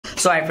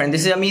So hi friend,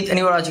 this is Amit and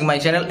you are watching my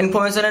channel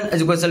Information and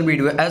Educational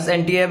Video. As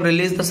NTA have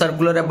released the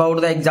circular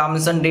about the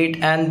examination date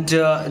and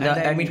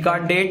the admit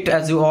card date.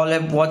 As you all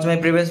have watched my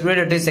previous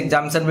video, that is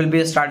examination will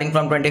be starting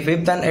from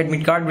 25th and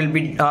admit card will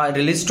be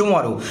released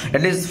tomorrow.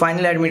 That is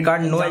final admit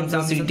card, no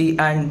exam city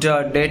and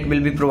date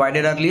will be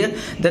provided earlier.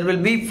 There will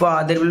be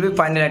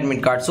final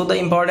admit card. So the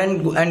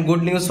important and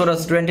good news for a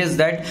student is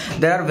that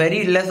there are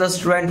very less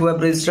students who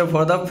have registered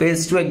for the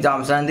phase 2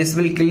 exams, and this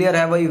will clearly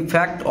have an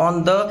effect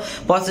on the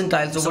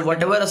percentile. So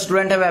whatever a student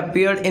have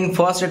appeared in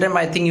first attempt,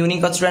 I think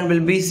unique student will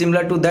be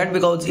similar to that,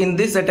 because in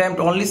this attempt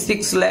only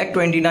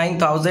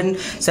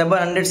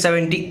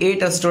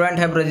 6,29,778 students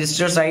have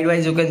registered.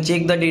 Sidewise you can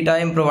check the data I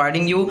am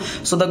providing you.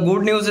 So the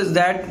good news is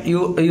that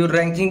your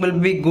ranking will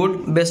be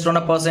good based on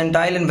a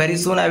percentile, and very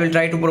soon I will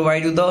try to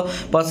provide you the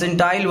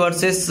percentile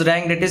versus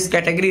rank, that is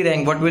category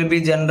rank, what will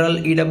be general,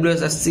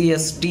 EWS, SC,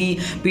 ST,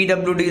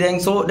 PWD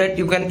rank, so that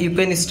you can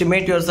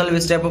estimate yourself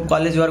which type of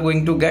college you are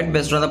going to get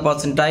based on the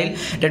percentile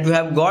that you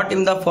have got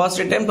in the first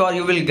attempt or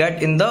you will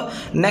get in the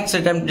next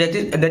attempt,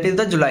 that is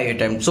the July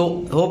attempt.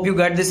 So hope you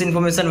get this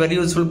information very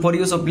useful for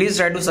you. So please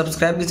try to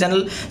subscribe the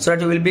channel so that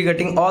you will be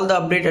getting all the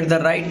update at the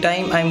right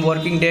time. I am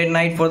working day and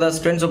night for the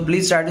students, so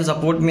please try to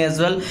support me as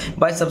well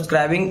by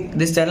subscribing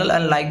this channel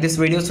and like this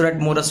video so that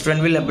more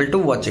students will be able to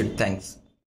watch it. Thanks.